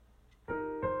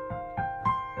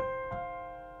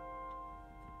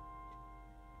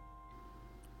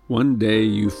One day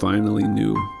you finally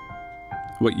knew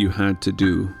what you had to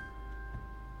do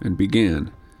and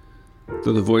began,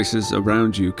 though the voices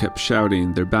around you kept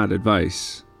shouting their bad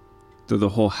advice, though the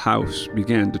whole house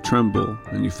began to tremble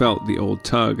and you felt the old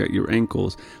tug at your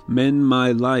ankles. "Mend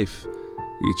my life,"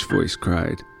 each voice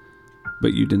cried,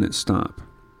 but you didn't stop.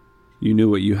 You knew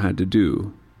what you had to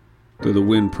do, though the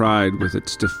wind pried with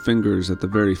its stiff fingers at the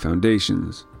very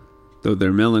foundations, though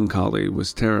their melancholy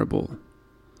was terrible.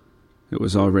 It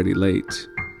was already late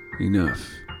enough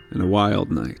in a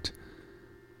wild night,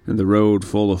 and the road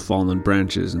full of fallen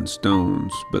branches and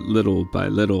stones, but little by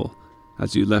little,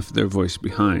 as you left their voice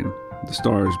behind, the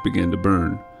stars began to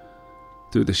burn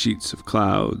through the sheets of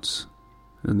clouds,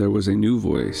 and there was a new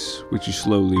voice which you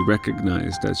slowly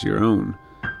recognized as your own,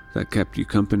 that kept you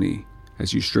company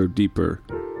as you strode deeper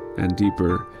and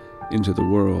deeper into the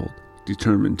world,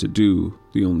 determined to do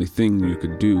the only thing you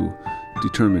could do,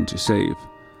 determined to save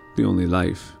the only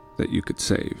life that you could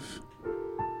save.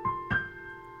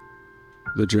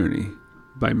 The Journey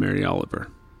by Mary Oliver.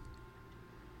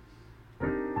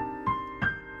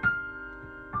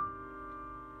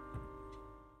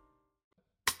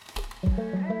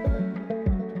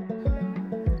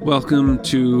 Welcome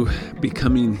to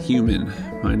Becoming Human.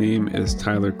 My name is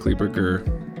Tyler Kleberger,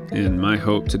 and my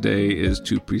hope today is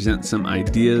to present some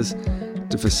ideas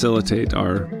to facilitate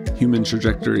our human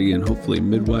trajectory and hopefully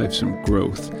midwife some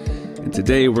growth. And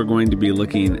today we're going to be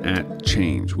looking at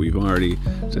change. We've already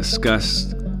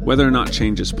discussed whether or not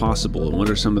change is possible and what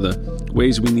are some of the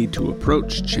ways we need to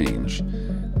approach change.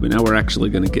 But now we're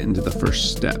actually going to get into the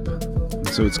first step.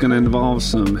 So it's going to involve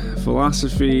some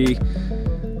philosophy.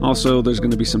 Also, there's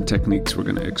going to be some techniques we're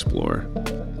going to explore.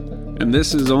 And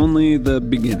this is only the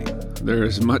beginning. There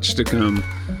is much to come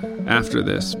after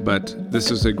this, but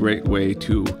this is a great way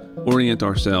to orient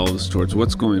ourselves towards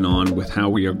what's going on with how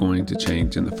we are going to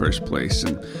change in the first place.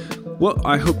 And what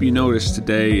I hope you notice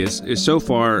today is so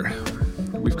far,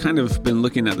 we've kind of been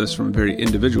looking at this from a very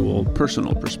individual,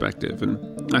 personal perspective. And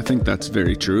I think that's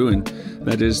very true. And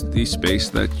that is the space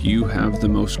that you have the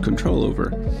most control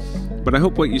over. But I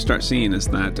hope what you start seeing is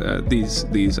that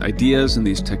these ideas and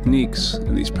these techniques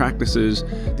and these practices,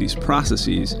 these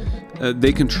processes,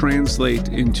 they can translate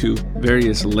into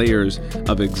various layers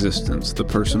of existence: the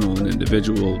personal and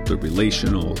individual, the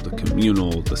relational, the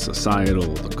communal, the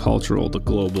societal, the cultural, the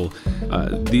global.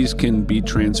 These can be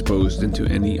transposed into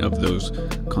any of those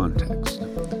contexts.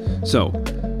 So,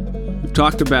 we've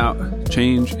talked about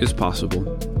change is possible,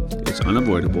 it's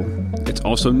unavoidable, it's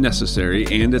also necessary,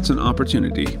 and it's an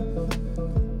opportunity.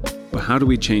 But how do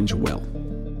we change well?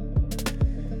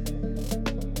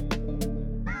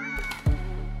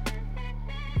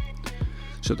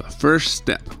 So the first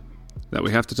step that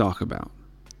we have to talk about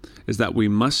is that we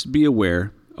must be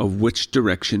aware of which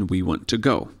direction we want to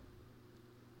go.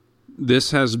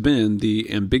 This has been the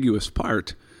ambiguous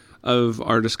part of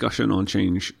our discussion on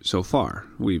change so far.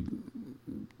 We've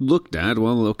looked at,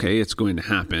 well, okay, it's going to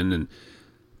happen,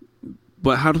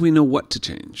 but how do we know what to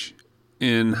change?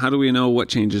 And how do we know what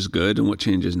change is good and what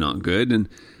change is not good? And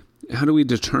how do we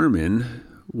determine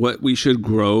what we should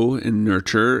grow and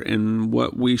nurture and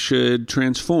what we should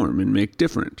transform and make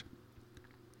different?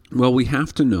 Well, we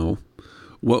have to know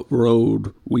what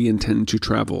road we intend to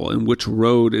travel and which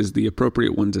road is the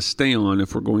appropriate one to stay on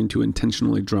if we're going to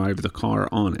intentionally drive the car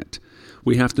on it.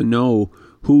 We have to know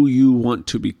who you want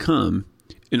to become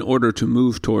in order to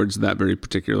move towards that very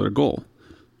particular goal.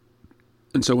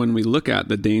 And so when we look at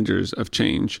the dangers of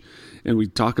change and we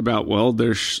talk about, well,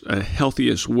 there's a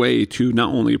healthiest way to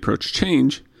not only approach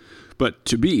change, but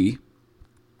to be,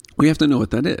 we have to know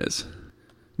what that is.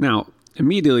 Now,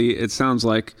 immediately it sounds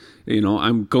like,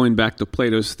 I'm going back to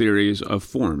Plato's theories of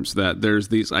forms, that there's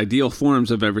these ideal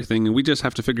forms of everything and we just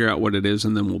have to figure out what it is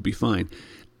and then we'll be fine.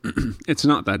 It's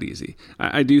not that easy.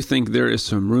 I do think there is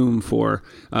some room for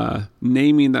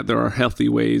naming that there are healthy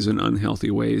ways and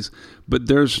unhealthy ways, but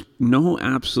there's no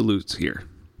absolutes here.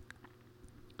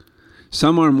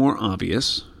 Some are more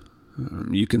obvious.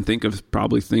 You can think of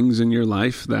probably things in your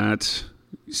life that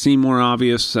seem more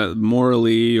obvious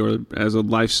morally or as a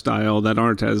lifestyle that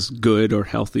aren't as good or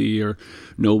healthy or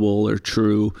noble or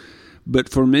true. But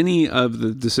for many of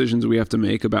the decisions we have to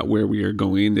make about where we are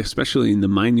going, especially in the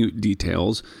minute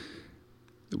details,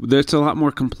 it's a lot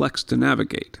more complex to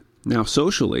navigate. Now,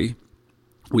 socially,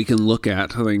 we can look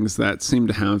at things that seem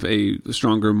to have a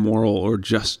stronger moral or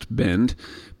just bend,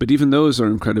 but even those are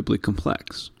incredibly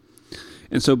complex.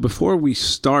 And so before we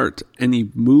start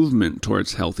any movement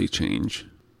towards healthy change,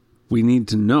 we need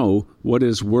to know what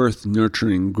is worth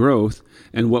nurturing growth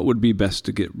and what would be best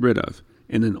to get rid of.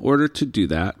 And in order to do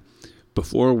that,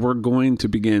 before we're going to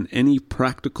begin any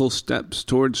practical steps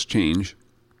towards change,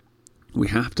 we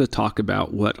have to talk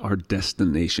about what our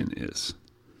destination is.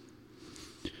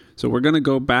 So we're going to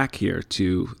go back here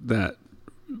to that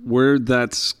word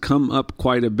that's come up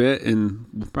quite a bit and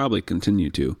will probably continue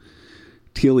to,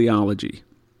 teleology.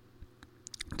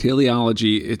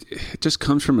 Teleology, it just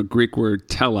comes from a Greek word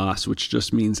telos, which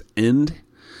just means end.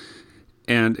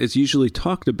 And it's usually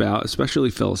talked about, especially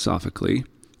philosophically,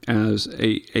 as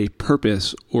a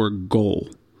purpose or goal.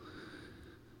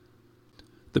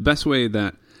 The best way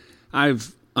that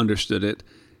I've understood it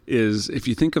is if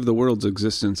you think of the world's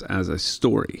existence as a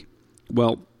story.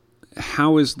 Well,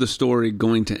 how is the story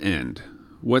going to end?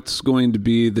 What's going to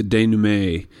be the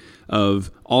denouement of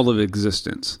all of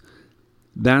existence?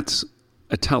 That's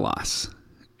a telos.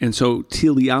 And so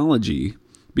teleology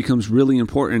becomes really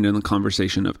important in the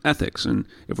conversation of ethics. And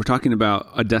if we're talking about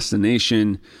a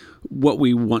destination, what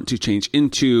we want to change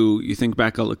into, you think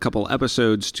back a couple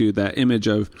episodes to that image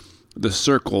of the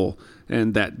circle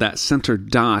and that center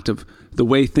dot of the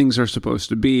way things are supposed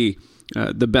to be,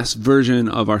 the best version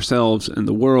of ourselves and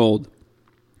the world.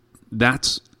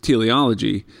 That's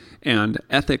teleology, and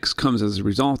ethics comes as a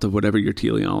result of whatever your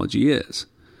teleology is.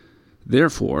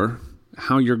 Therefore,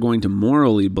 how you're going to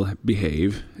morally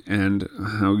behave and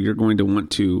how you're going to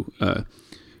want to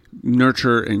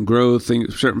nurture and grow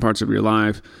certain parts of your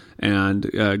life and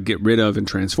get rid of and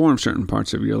transform certain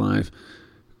parts of your life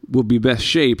will be best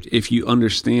shaped if you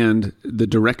understand the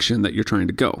direction that you're trying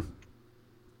to go.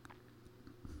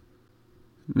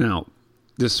 Now,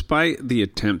 despite the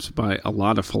attempts by a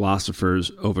lot of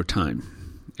philosophers over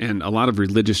time, and a lot of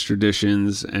religious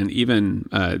traditions, and even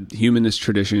humanist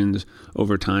traditions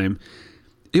over time,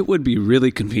 it would be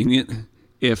really convenient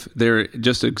if there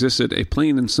just existed a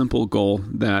plain and simple goal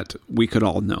that we could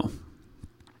all know.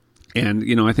 And,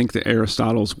 I think that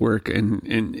Aristotle's work,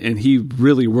 and he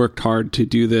really worked hard to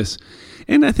do this.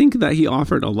 And I think that he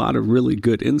offered a lot of really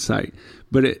good insight.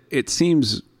 But it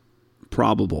seems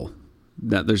probable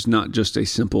that there's not just a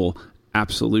simple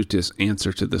absolutist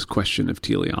answer to this question of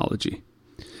teleology.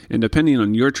 And depending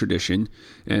on your tradition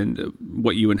and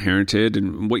what you inherited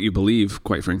and what you believe,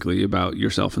 quite frankly, about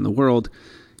yourself and the world,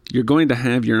 you're going to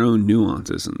have your own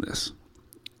nuances in this.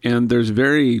 And there's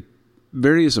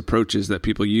various approaches that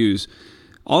people use,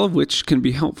 all of which can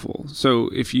be helpful. So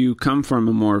if you come from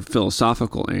a more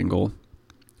philosophical angle,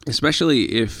 especially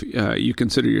if you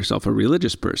consider yourself a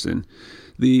religious person,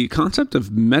 the concept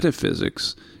of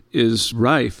metaphysics is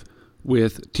rife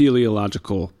with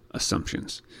teleological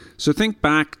assumptions. So think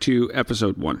back to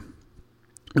episode 1,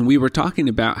 and we were talking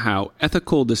about how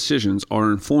ethical decisions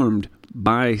are informed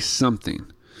by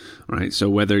something, right? So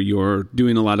whether you're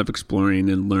doing a lot of exploring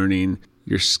and learning,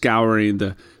 you're scouring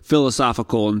the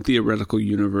philosophical and theoretical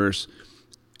universe,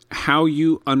 how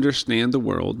you understand the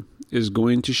world is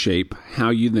going to shape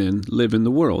how you then live in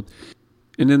the world.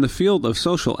 And in the field of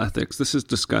social ethics, this is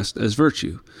discussed as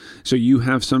virtue. So you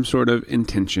have some sort of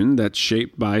intention that's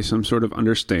shaped by some sort of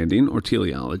understanding or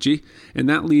teleology, and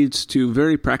that leads to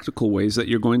very practical ways that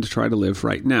you're going to try to live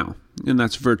right now, and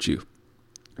that's virtue.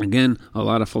 Again, a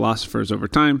lot of philosophers over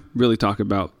time really talk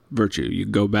about virtue. You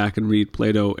go back and read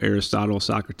Plato, Aristotle,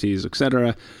 Socrates,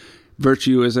 etc.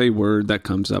 Virtue is a word that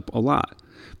comes up a lot.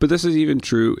 But this is even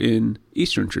true in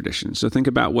Eastern traditions. So think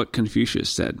about what Confucius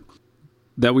said,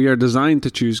 that we are designed to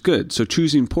choose good. So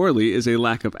choosing poorly is a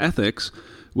lack of ethics,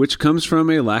 which comes from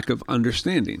a lack of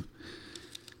understanding.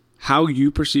 How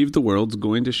you perceive the world is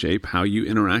going to shape how you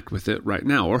interact with it right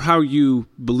now, or how you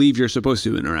believe you're supposed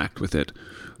to interact with it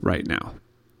right now.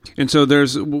 And so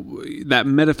there's that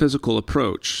metaphysical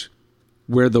approach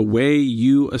where the way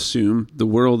you assume the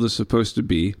world is supposed to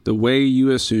be, the way you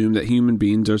assume that human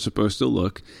beings are supposed to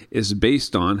look, is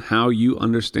based on how you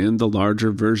understand the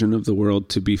larger version of the world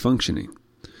to be functioning.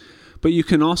 But you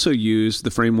can also use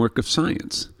the framework of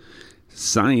science.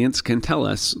 Science can tell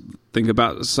us, think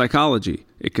about psychology.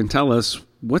 It can tell us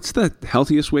what's the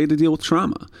healthiest way to deal with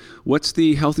trauma? What's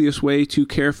the healthiest way to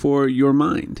care for your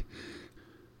mind?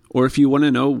 Or if you want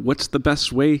to know what's the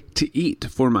best way to eat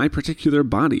for my particular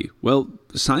body, well,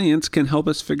 science can help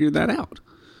us figure that out.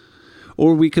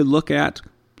 Or we could look at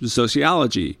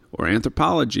sociology or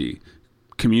anthropology,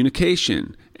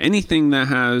 communication, anything that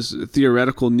has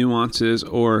theoretical nuances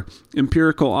or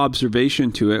empirical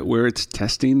observation to it where it's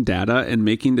testing data and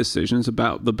making decisions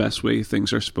about the best way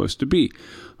things are supposed to be.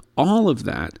 All of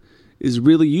that is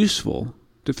really useful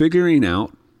to figuring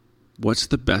out what's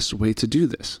the best way to do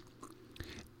this.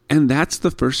 And that's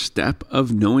the first step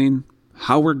of knowing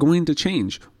how we're going to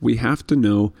change. We have to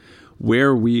know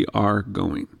where we are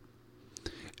going.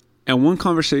 And one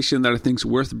conversation that I think is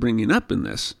worth bringing up in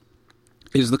this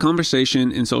is the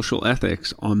conversation in social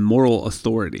ethics on moral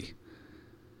authority.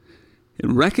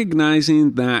 And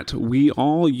recognizing that we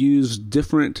all use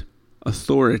different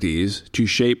authorities to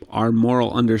shape our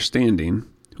moral understanding,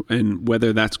 and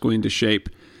whether that's going to shape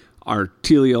our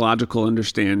teleological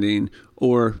understanding,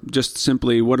 or just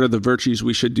simply what are the virtues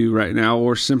we should do right now,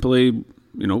 or simply,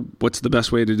 what's the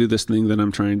best way to do this thing that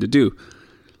I'm trying to do.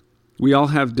 We all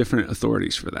have different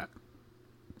authorities for that.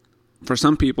 For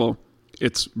some people,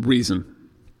 it's reason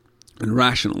and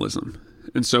rationalism.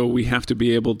 And so we have to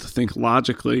be able to think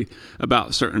logically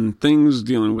about certain things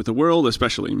dealing with the world,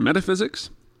 especially metaphysics.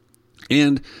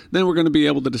 And then we're going to be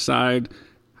able to decide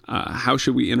how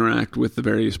should we interact with the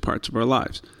various parts of our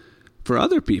lives. For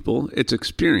other people, it's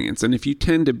experience. And if you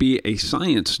tend to be a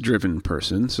science-driven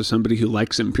person, so somebody who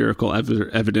likes empirical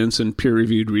evidence and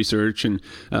peer-reviewed research and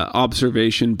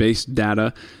observation-based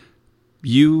data,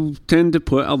 you tend to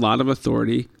put a lot of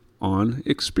authority on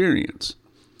experience.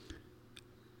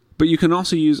 But you can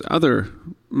also use other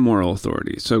moral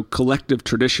authorities. So collective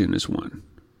tradition is one.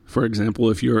 For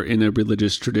example, if you're in a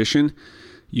religious tradition,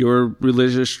 your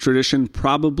religious tradition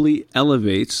probably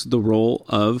elevates the role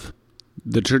of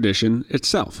the tradition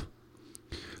itself.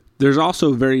 There's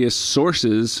also various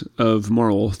sources of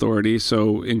moral authority.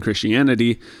 So in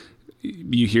Christianity,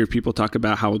 you hear people talk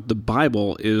about how the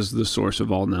Bible is the source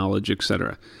of all knowledge,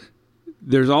 etc.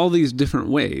 There's all these different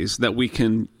ways that we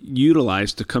can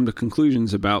utilize to come to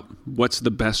conclusions about what's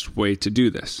the best way to do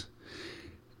this.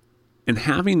 And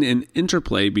having an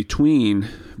interplay between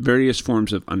various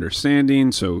forms of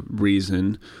understanding, so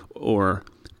reason or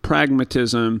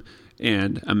pragmatism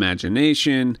and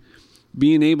imagination,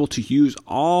 being able to use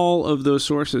all of those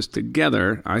sources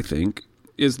together, I think,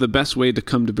 is the best way to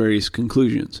come to various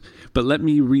conclusions. But let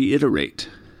me reiterate,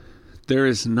 there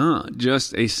is not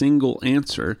just a single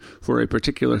answer for a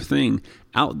particular thing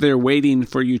out there waiting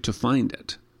for you to find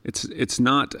it. It's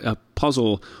not a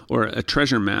puzzle or a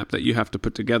treasure map that you have to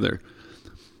put together.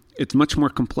 It's much more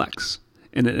complex,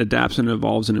 and it adapts and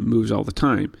evolves and it moves all the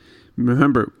time.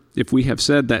 Remember, if we have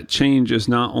said that change is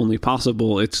not only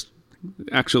possible, it's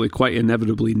actually quite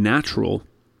inevitably natural,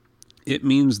 it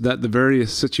means that the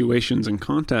various situations and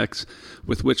contexts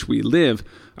with which we live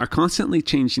are constantly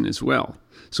changing as well.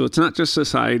 So it's not just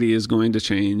society is going to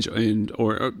change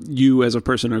or you as a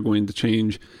person are going to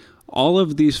change. All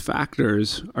of these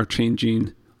factors are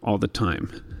changing all the time.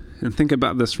 And think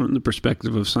about this from the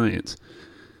perspective of science.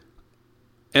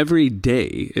 Every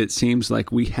day, it seems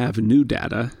like we have new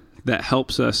data that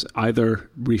helps us either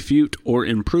refute or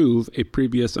improve a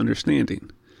previous understanding.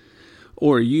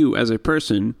 Or you, as a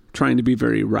person, trying to be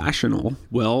very rational,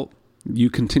 well, you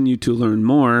continue to learn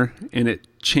more, and it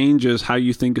changes how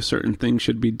you think a certain thing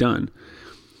should be done.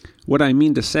 What I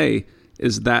mean to say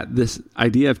is that this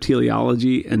idea of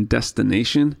teleology and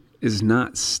destination is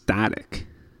not static.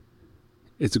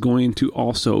 It's going to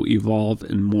also evolve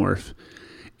and morph.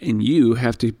 And you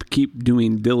have to keep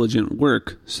doing diligent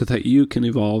work so that you can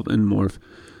evolve and morph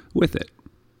with it.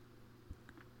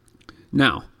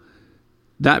 Now,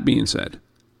 that being said,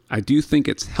 I do think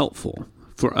it's helpful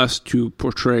for us to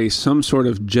portray some sort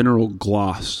of general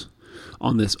gloss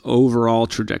on this overall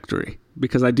trajectory,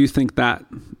 because I do think that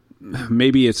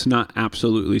maybe it's not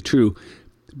absolutely true,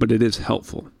 but it is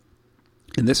helpful.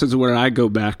 And this is where I go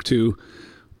back to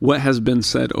what has been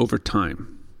said over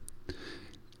time.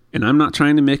 And I'm not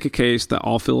trying to make a case that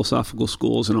all philosophical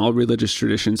schools and all religious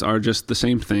traditions are just the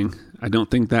same thing. I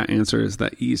don't think that answer is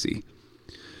that easy.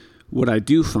 What I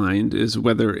do find is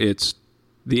whether it's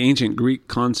the ancient Greek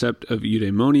concept of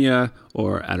eudaimonia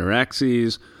or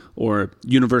ataraxis or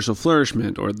universal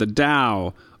flourishment or the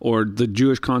Tao or the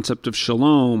Jewish concept of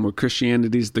shalom or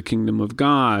Christianity's the kingdom of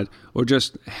God or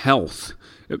just health.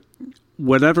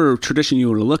 Whatever tradition you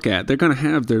want to look at, they're going to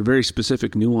have their very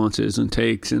specific nuances and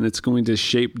takes, and it's going to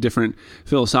shape different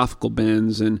philosophical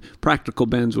bends and practical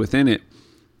bends within it.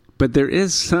 But there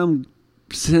is some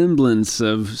semblance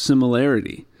of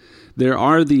similarity. There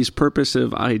are these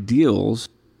purposive ideals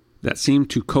that seem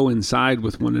to coincide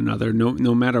with one another,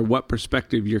 no matter what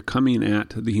perspective you're coming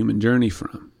at the human journey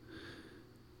from.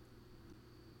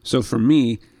 So for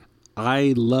me,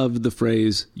 I love the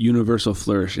phrase universal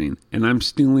flourishing, and I'm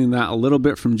stealing that a little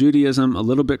bit from Judaism, a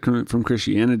little bit from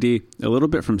Christianity, a little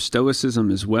bit from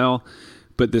Stoicism as well.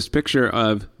 But this picture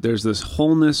of there's this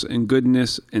wholeness and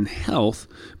goodness and health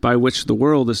by which the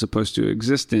world is supposed to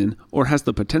exist in, or has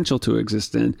the potential to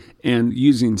exist in, and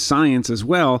using science as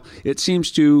well, it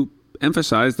seems to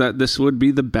emphasize that this would be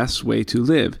the best way to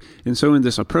live. And so in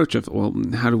this approach of, well,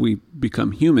 how do we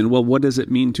become human? Well, what does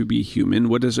it mean to be human?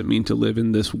 What does it mean to live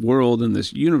in this world, in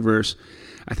this universe?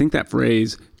 I think that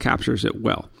phrase captures it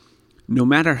well. No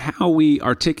matter how we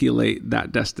articulate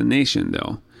that destination,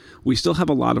 though, we still have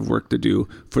a lot of work to do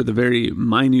for the very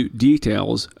minute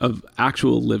details of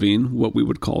actual living, what we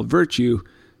would call virtue,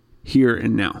 here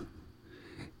and now.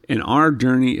 And our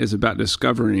journey is about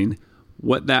discovering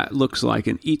what that looks like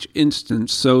in each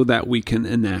instance so that we can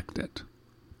enact it.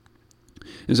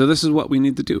 And so this is what we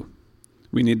need to do.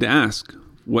 We need to ask,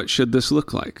 what should this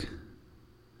look like?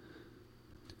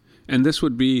 And this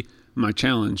would be my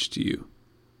challenge to you.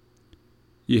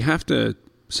 You have to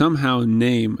somehow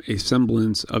name a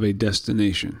semblance of a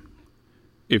destination.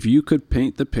 If you could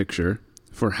paint the picture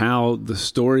for how the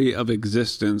story of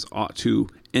existence ought to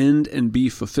end and be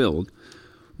fulfilled,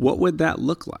 what would that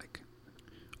look like?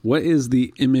 What is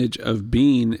the image of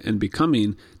being and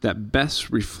becoming that best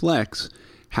reflects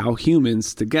how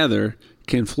humans together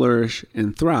can flourish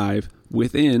and thrive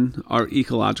within our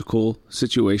ecological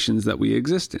situations that we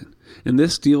exist in? And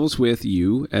this deals with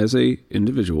you as an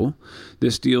individual.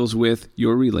 This deals with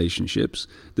your relationships.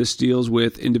 This deals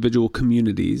with individual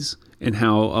communities and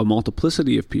how a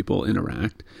multiplicity of people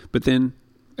interact. But then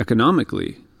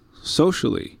economically,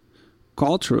 socially,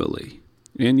 culturally,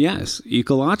 and yes,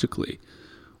 ecologically,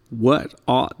 what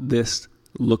ought this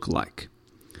look like?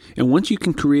 And once you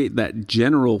can create that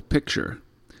general picture,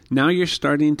 now you're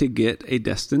starting to get a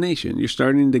destination. You're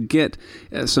starting to get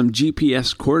some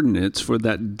GPS coordinates for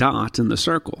that dot in the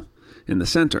circle in the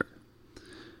center.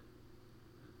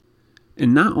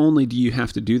 And not only do you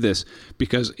have to do this,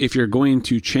 because if you're going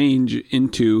to change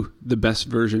into the best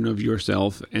version of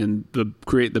yourself and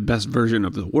create the best version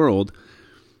of the world,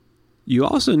 you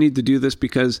also need to do this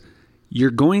because you're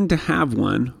going to have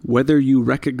one whether you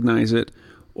recognize it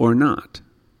or not.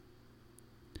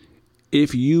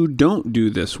 If you don't do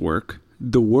this work,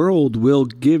 the world will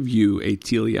give you a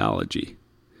teleology.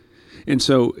 And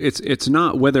so it's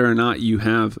not whether or not you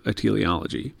have a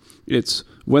teleology. It's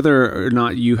whether or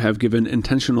not you have given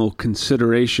intentional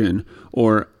consideration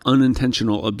or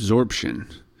unintentional absorption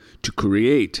to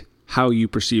create how you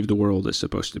perceive the world is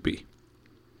supposed to be.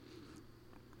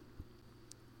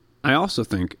 I also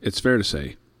think it's fair to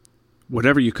say,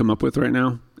 whatever you come up with right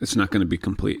now, it's not going to be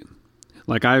complete.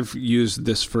 Like, I've used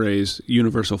this phrase,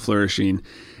 universal flourishing,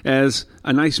 as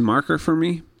a nice marker for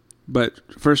me. But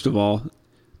first of all,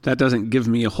 that doesn't give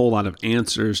me a whole lot of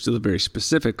answers to the very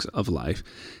specifics of life.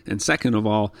 And second of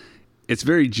all, it's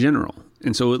very general.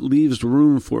 And so it leaves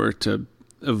room for it to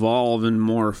evolve and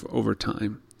morph over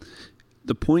time.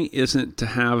 The point isn't to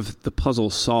have the puzzle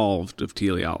solved of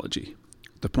teleology.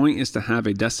 The point is to have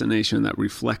a destination that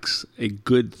reflects a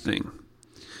good thing,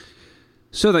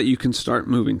 so that you can start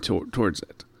moving towards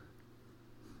it.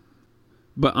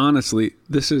 But honestly,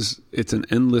 it's an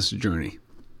endless journey.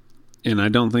 And I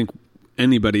don't think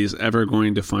anybody is ever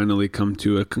going to finally come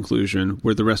to a conclusion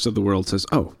where the rest of the world says,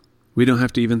 oh, we don't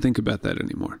have to even think about that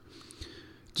anymore.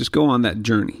 Just go on that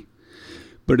journey.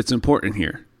 But it's important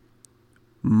here.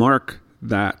 Mark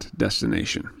that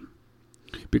destination.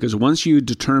 Because once you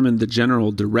determine the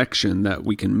general direction that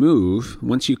we can move,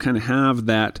 once you kind of have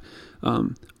that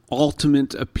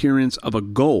ultimate appearance of a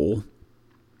goal,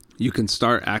 you can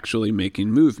start actually making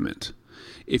movement.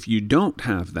 If you don't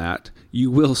have that,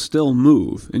 you will still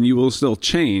move and you will still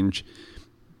change.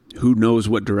 Who knows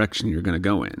what direction you're going to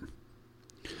go in.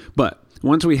 But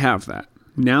once we have that,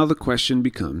 now the question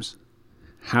becomes,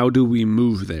 how do we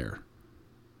move there?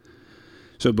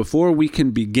 So before we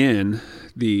can begin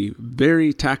the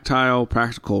very tactile,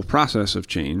 practical process of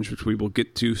change, which we will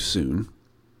get to soon,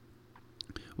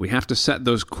 we have to set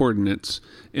those coordinates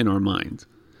in our mind.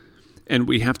 And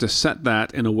we have to set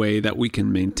that in a way that we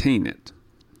can maintain it.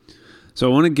 So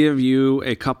I want to give you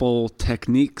a couple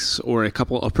techniques or a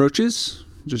couple approaches,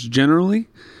 just generally,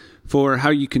 for how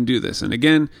you can do this. And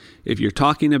again, if you're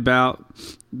talking about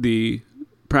the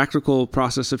practical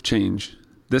process of change,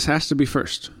 this has to be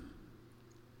first.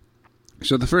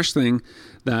 So the first thing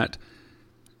that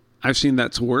I've seen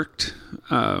that's worked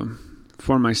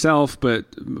for myself, but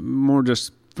more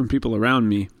just from people around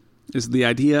me, is the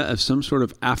idea of some sort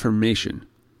of affirmation.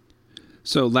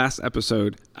 So last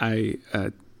episode, I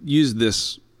used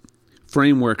this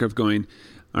framework of going,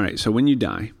 all right, so when you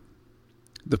die,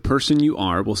 the person you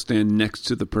are will stand next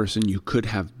to the person you could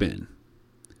have been.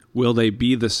 Will they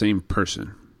be the same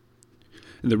person?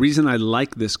 And the reason I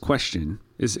like this question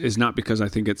is not because I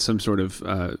think it's some sort of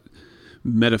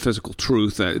metaphysical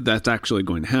truth that's actually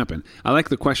going to happen. I like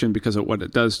the question because of what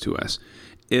it does to us.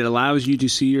 It allows you to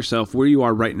see yourself where you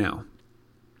are right now.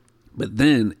 But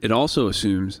then it also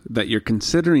assumes that you're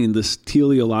considering this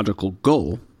teleological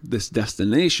goal, this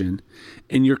destination,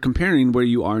 and you're comparing where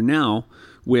you are now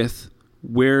with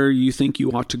where you think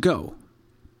you ought to go.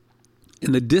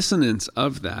 And the dissonance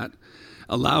of that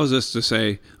allows us to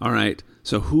say, all right,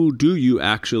 so who do you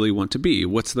actually want to be?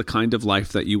 What's the kind of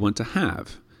life that you want to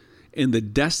have? And the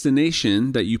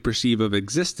destination that you perceive of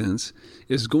existence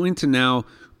is going to now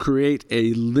create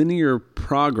a linear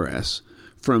progress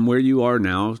from where you are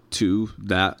now to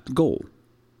that goal.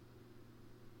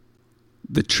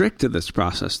 The trick to this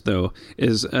process, though,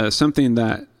 is something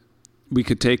that we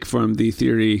could take from the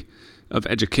theory of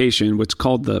education, what's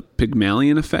called the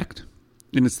Pygmalion effect.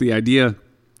 And it's the idea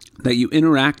that you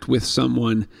interact with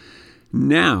someone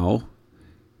now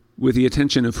with the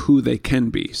attention of who they can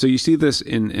be. So you see this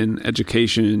in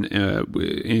education,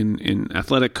 in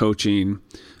athletic coaching,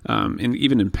 and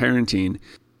even in parenting.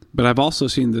 But I've also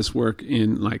seen this work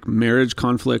in like marriage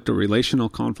conflict or relational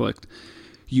conflict.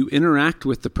 You interact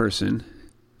with the person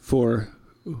for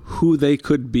who they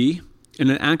could be, and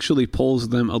it actually pulls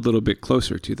them a little bit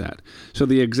closer to that. So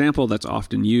the example that's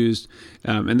often used,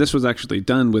 and this was actually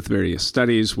done with various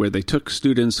studies where they took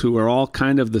students who are all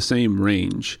kind of the same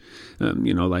range,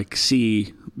 like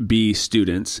C, B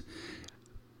students,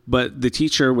 but the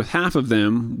teacher with half of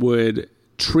them would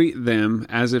treat them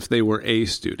as if they were A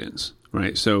students.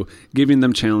 Right, so giving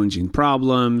them challenging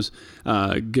problems,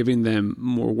 giving them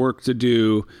more work to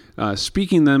do,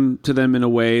 speaking to them in a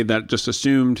way that just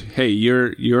assumed, hey,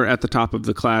 you're at the top of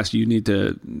the class, you need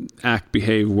to act,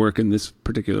 behave, work in this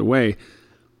particular way.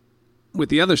 With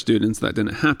the other students, that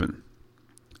didn't happen.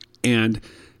 And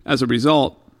as a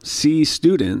result, C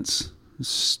students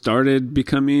started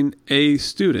becoming A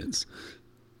students.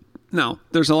 Now,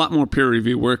 there's a lot more peer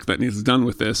review work that needs done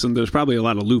with this, and there's probably a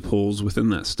lot of loopholes within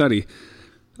that study.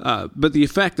 But the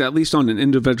effect, at least on an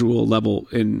individual level,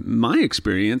 in my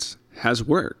experience, has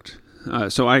worked.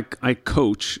 So I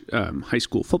coach high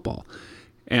school football,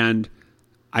 and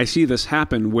I see this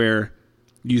happen where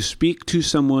you speak to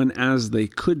someone as they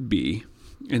could be,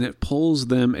 and it pulls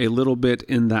them a little bit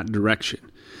in that direction.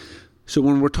 So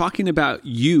when we're talking about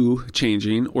you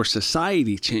changing or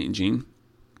society changing,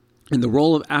 in the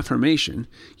role of affirmation,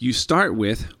 you start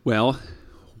with, well,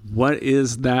 what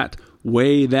is that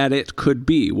way that it could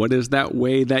be? What is that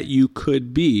way that you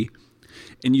could be?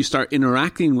 And you start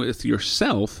interacting with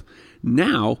yourself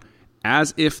now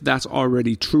as if that's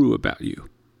already true about you.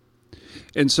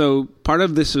 And so part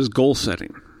of this is goal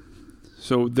setting.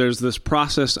 So there's this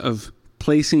process of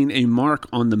placing a mark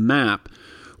on the map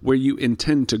where you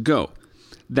intend to go.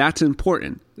 That's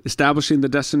important. Establishing the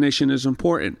destination is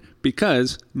important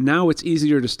because now it's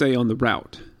easier to stay on the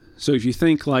route. So if you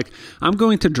think like, I'm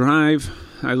going to drive,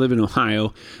 I live in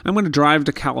Ohio, I'm going to drive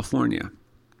to California.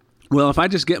 Well, if I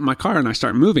just get in my car and I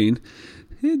start moving,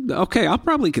 okay, I'll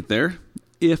probably get there.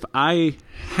 If I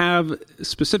have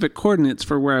specific coordinates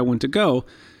for where I want to go,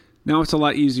 now it's a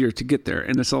lot easier to get there.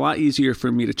 And it's a lot easier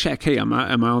for me to check, hey, am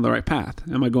I on the right path?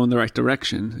 Am I going the right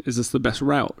direction? Is this the best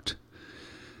route?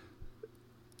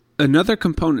 Another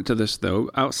component to this,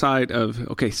 though, outside of,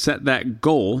 okay, set that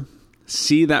goal,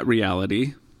 see that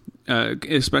reality,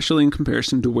 especially in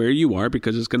comparison to where you are,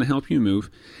 because it's going to help you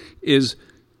move, is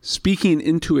speaking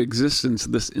into existence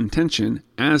this intention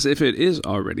as if it is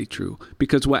already true.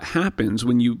 Because what happens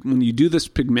when you do this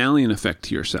Pygmalion effect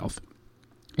to yourself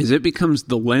is it becomes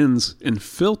the lens and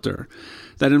filter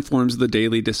that informs the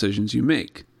daily decisions you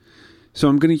make. So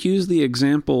I'm going to use the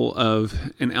example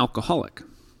of an alcoholic.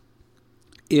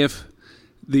 If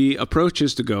the approach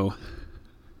is to go,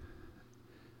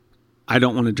 I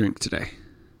don't want to drink today,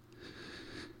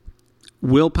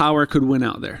 willpower could win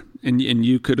out there, and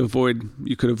you could avoid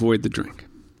the drink.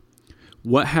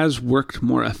 What has worked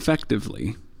more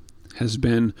effectively has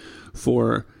been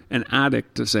for an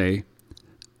addict to say,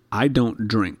 I don't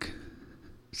drink.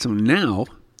 So now,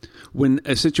 when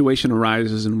a situation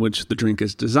arises in which the drink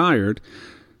is desired,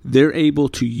 they're able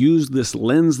to use this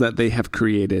lens that they have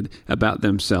created about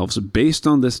themselves based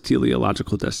on this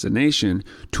teleological destination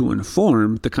to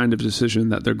inform the kind of decision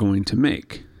that they're going to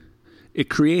make.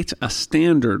 It creates a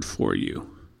standard for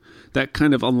you that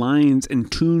kind of aligns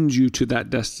and tunes you to that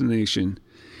destination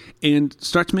and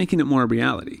starts making it more a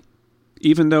reality.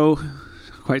 Even though,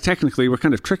 quite technically, we're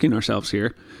kind of tricking ourselves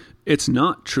here, it's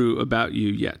not true about you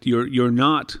yet. You're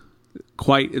not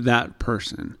quite that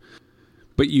person.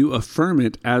 But you affirm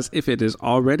it as if it is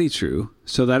already true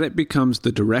so that it becomes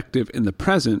the directive in the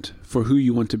present for who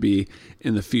you want to be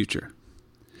in the future.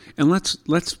 And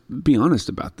let's be honest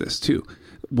about this too.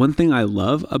 One thing I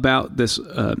love about this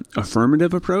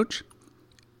affirmative approach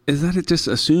is that it just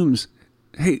assumes,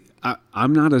 hey,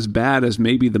 I'm not as bad as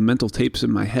maybe the mental tapes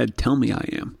in my head tell me I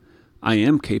am. I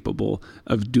am capable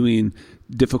of doing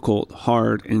difficult,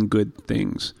 hard, and good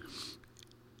things.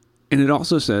 And it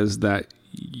also says that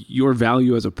your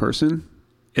value as a person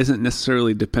isn't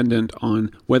necessarily dependent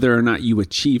on whether or not you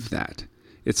achieve that.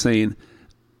 It's saying,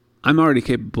 I'm already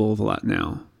capable of a lot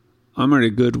now. I'm already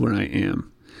good where I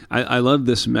am. I love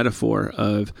this metaphor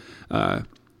of, at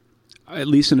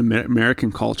least in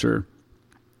American culture,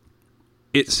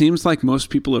 it seems like most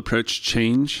people approach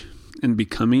change and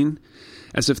becoming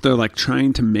as if they're like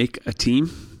trying to make a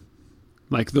team.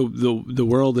 Like the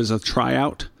world is a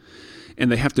tryout, and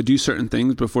they have to do certain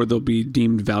things before they'll be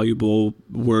deemed valuable,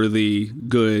 worthy,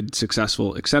 good,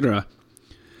 successful, etc.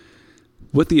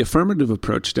 What the affirmative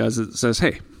approach does is it says,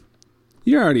 hey,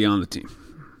 you're already on the team.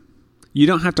 You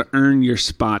don't have to earn your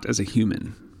spot as a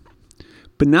human.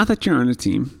 But now that you're on a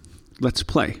team, let's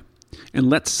play. And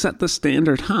let's set the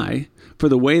standard high for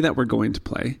the way that we're going to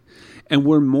play. And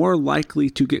we're more likely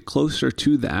to get closer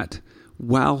to that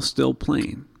while still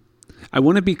playing. I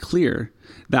want to be clear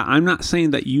that I'm not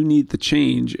saying that you need the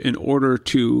change in order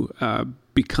to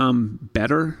become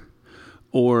better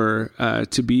or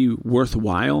to be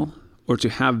worthwhile or to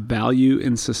have value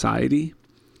in society.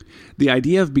 The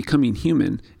idea of becoming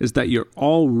human is that you're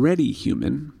already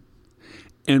human,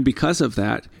 and because of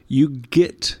that, you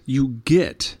get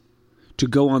to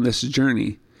go on this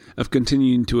journey of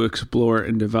continuing to explore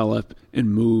and develop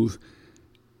and move,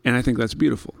 and I think that's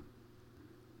beautiful.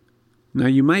 Now,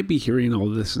 you might be hearing all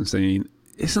this and saying,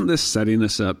 isn't this setting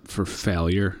us up for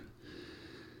failure?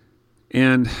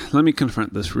 And let me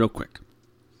confront this real quick.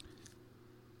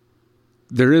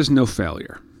 There is no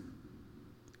failure.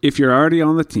 If you're already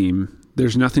on the team,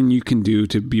 there's nothing you can do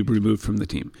to be removed from the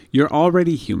team. You're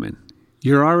already human.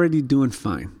 You're already doing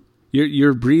fine.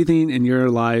 You're breathing and you're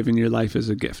alive and your life is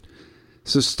a gift.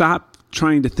 So stop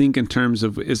trying to think in terms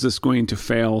of, is this going to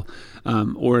fail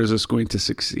or is this going to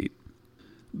succeed?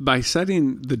 By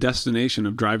setting the destination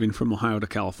of driving from Ohio to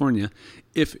California,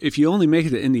 if you only make it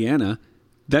to Indiana,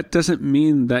 that doesn't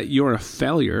mean that you're a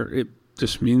failure. It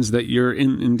just means that you're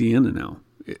in Indiana now.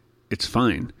 It's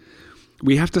fine.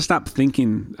 We have to stop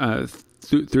thinking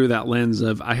through that lens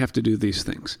of, I have to do these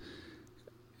things.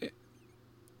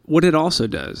 What it also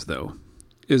does, though,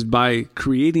 is by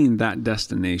creating that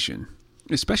destination,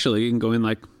 especially in going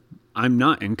like, I'm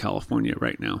not in California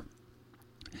right now.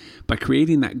 By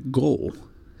creating that goal,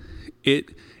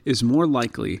 it is more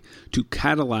likely to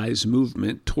catalyze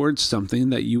movement towards something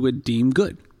that you would deem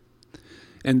good.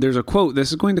 And there's a quote,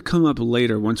 this is going to come up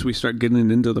later once we start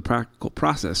getting into the practical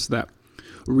process, that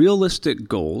realistic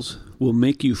goals will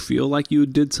make you feel like you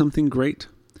did something great.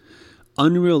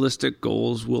 Unrealistic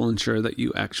goals will ensure that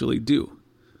you actually do.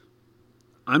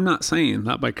 I'm not saying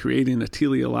that by creating a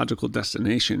teleological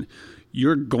destination,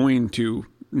 you're going to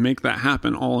make that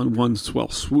happen all in one swell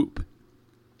swoop.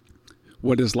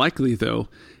 What is likely, though,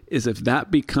 is if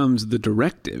that becomes the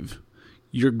directive,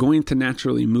 you're going to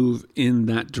naturally move in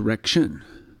that direction.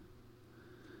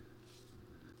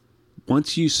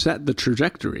 Once you set the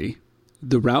trajectory,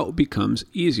 the route becomes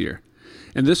easier.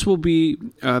 And this will be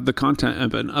the content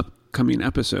of an upcoming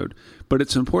episode, but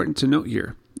it's important to note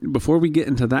here, before we get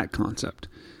into that concept,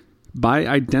 by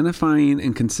identifying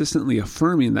and consistently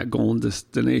affirming that goal and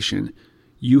destination,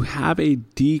 you have a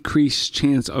decreased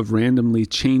chance of randomly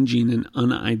changing in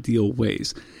unideal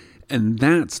ways. And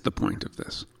that's the point of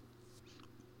this.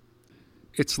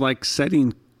 It's like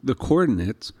setting the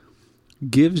coordinates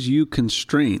gives you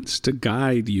constraints to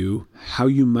guide you how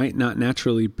you might not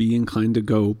naturally be inclined to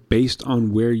go based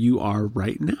on where you are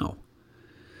right now.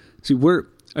 See, we're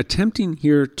attempting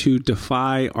here to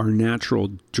defy our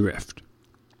natural drift.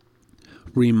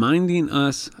 Reminding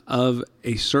us of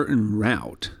a certain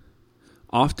route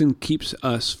often keeps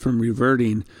us from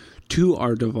reverting to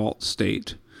our default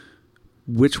state,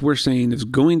 which we're saying is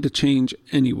going to change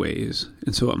anyways,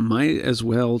 and so it might as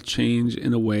well change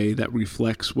in a way that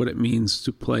reflects what it means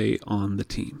to play on the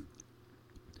team.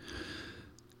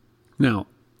 Now,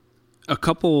 a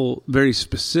couple very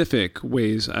specific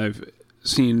ways I've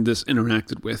seen this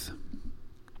interacted with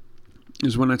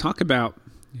is when I talk about,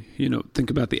 think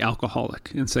about the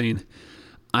alcoholic and saying,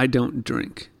 I don't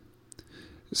drink.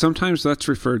 Sometimes that's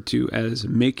referred to as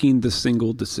making the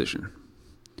single decision.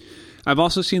 I've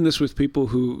also seen this with people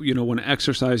who, want to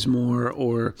exercise more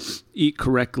or eat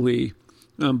correctly.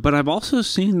 But I've also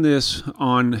seen this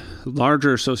on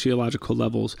larger sociological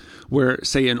levels where,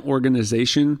 say, an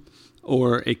organization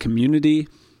or a community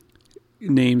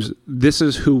names, this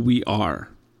is who we are.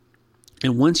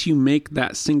 And once you make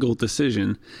that single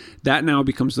decision, that now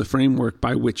becomes the framework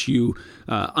by which you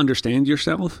understand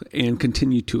yourself and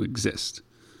continue to exist.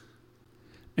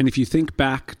 And if you think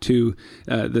back to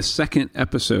the second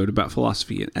episode about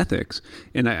philosophy and ethics,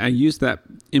 and I used that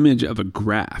image of a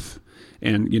graph,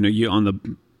 and you on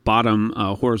the bottom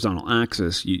horizontal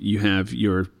axis, you have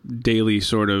your daily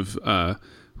sort of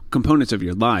components of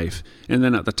your life. And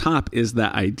then at the top is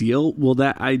that ideal. Well,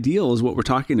 that ideal is what we're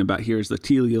talking about here, is the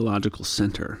teleological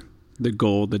center, the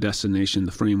goal, the destination,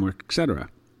 the framework, etc.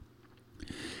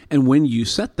 And when you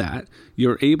set that,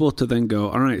 you're able to then go,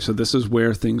 all right, so this is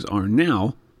where things are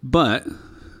now, but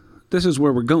this is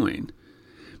where we're going.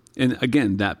 And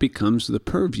again, that becomes the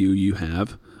purview you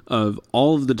have of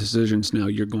all of the decisions now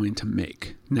you're going to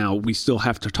make. Now, we still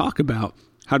have to talk about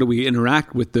how do we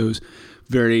interact with those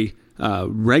very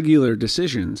regular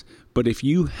decisions. But if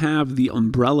you have the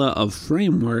umbrella of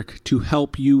framework to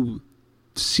help you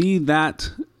see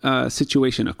that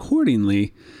situation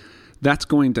accordingly, that's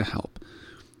going to help.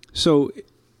 So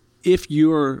if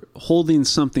you're holding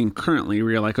something currently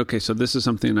where you're like, okay, so this is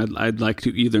something I'd like to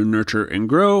either nurture and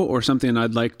grow, or something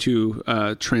I'd like to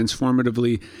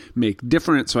transformatively make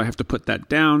different, so I have to put that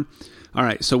down. All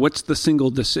right, so what's the single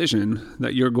decision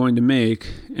that you're going to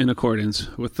make in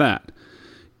accordance with that?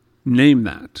 Name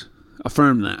that.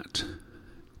 Affirm that.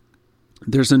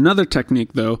 There's another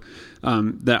technique, though,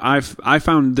 that I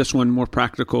found this one more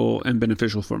practical and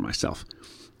beneficial for myself.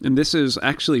 And this is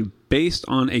actually based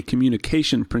on a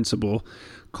communication principle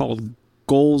called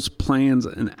goals, plans,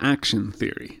 and action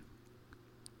theory.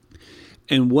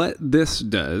 And what this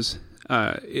does,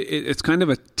 it's kind of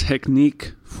a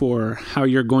technique for how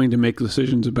you're going to make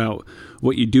decisions about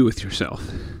what you do with yourself.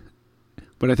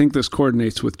 But I think this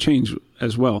coordinates with change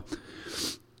as well.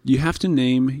 You have to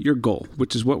name your goal,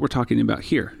 which is what we're talking about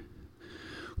here.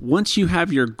 Once you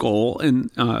have your goal,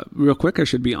 and real quick, I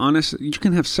should be honest, you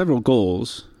can have several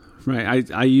goals, right?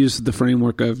 I use the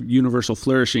framework of universal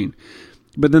flourishing,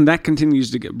 but then that continues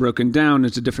to get broken down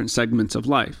into different segments of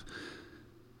life.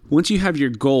 Once you have your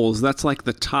goals, that's like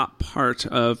the top part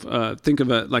of, think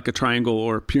of it like a triangle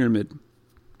or a pyramid.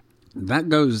 That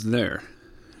goes there.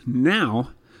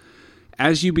 Now,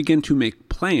 as you begin to make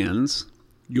plans,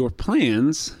 your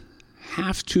plans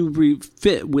have to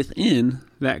fit within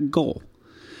that goal.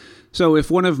 So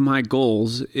if one of my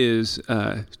goals is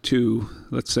to,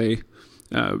 let's say,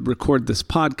 record this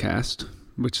podcast,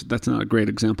 which that's not a great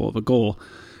example of a goal,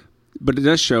 but it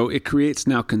does show, it creates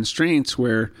now constraints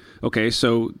where, okay,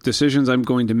 so decisions I'm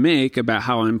going to make about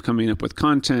how I'm coming up with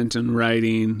content and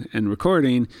writing and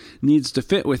recording needs to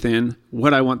fit within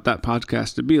what I want that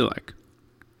podcast to be like.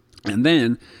 And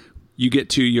then you get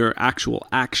to your actual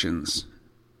actions.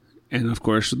 And of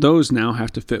course, those now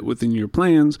have to fit within your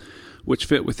plans, which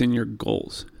fit within your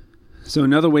goals. So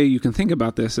another way you can think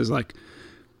about this is like,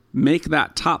 make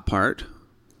that top part,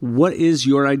 what is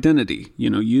your identity?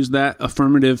 Use that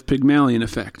affirmative Pygmalion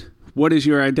effect. What is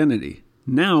your identity?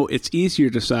 Now it's easier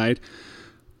to decide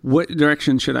what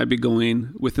direction should I be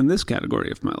going within this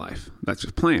category of my life. That's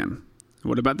your plan.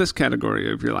 What about this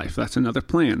category of your life? That's another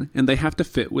plan. And they have to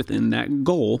fit within that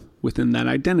goal, within that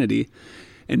identity.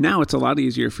 And now it's a lot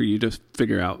easier for you to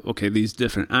figure out, okay, these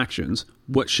different actions,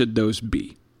 what should those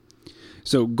be?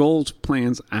 So goals,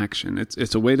 plans, action.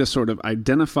 It's a way to sort of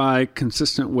identify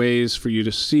consistent ways for you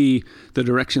to see the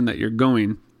direction that you're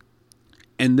going.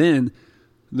 And then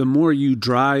the more you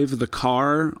drive the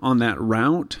car on that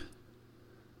route,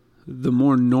 the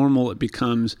more normal it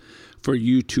becomes for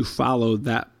you to follow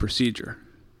that procedure.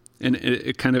 And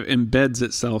it kind of embeds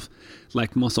itself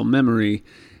like muscle memory,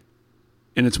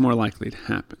 and it's more likely to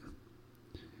happen.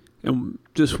 And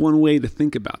just one way to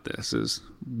think about this is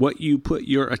what you put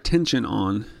your attention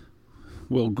on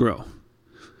will grow.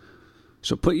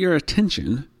 So put your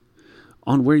attention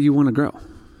on where you want to grow,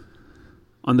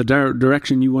 on the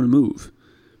direction you want to move,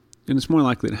 and it's more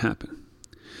likely to happen.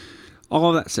 All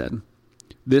of that said,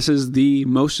 this is the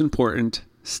most important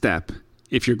step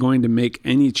if you're going to make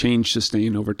any change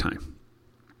sustain over time,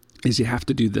 is you have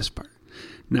to do this part.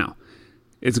 Now,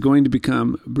 it's going to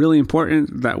become really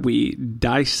important that we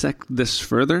dissect this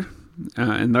further,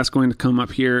 and that's going to come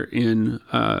up here in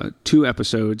 2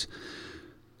 episodes.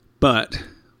 But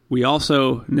we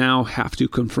also now have to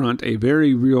confront a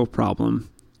very real problem,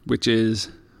 which is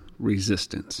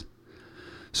resistance.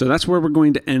 So that's where we're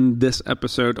going to end this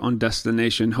episode on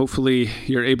Destination. Hopefully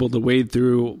you're able to wade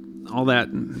through all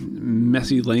that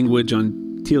messy language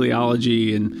on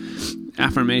teleology and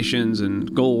affirmations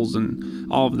and goals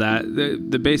and all of that.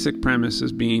 The basic premise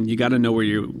is being you got to know where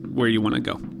you want to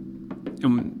go,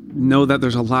 and know that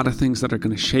there's a lot of things that are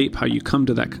going to shape how you come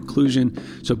to that conclusion.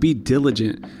 So be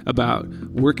diligent about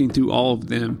working through all of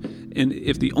them. And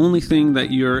if the only thing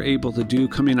that you're able to do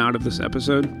coming out of this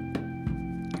episode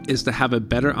is to have a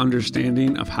better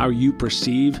understanding of how you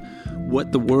perceive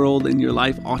what the world in your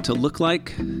life ought to look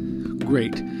like,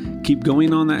 great. Keep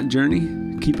going on that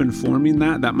journey. keep informing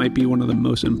that. That might be one of the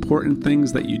most important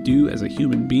things that you do as a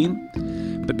human being.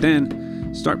 But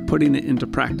then start putting it into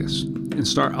practice and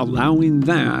start allowing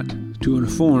that to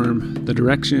inform the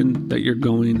direction that you're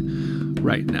going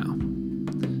right now.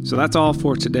 So that's all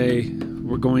for today.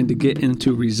 We're going to get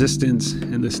into resistance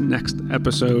in this next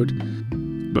episode.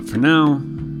 But for now,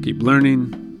 keep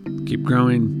learning, keep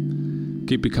growing,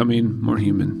 keep becoming more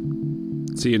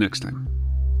human. See you next time.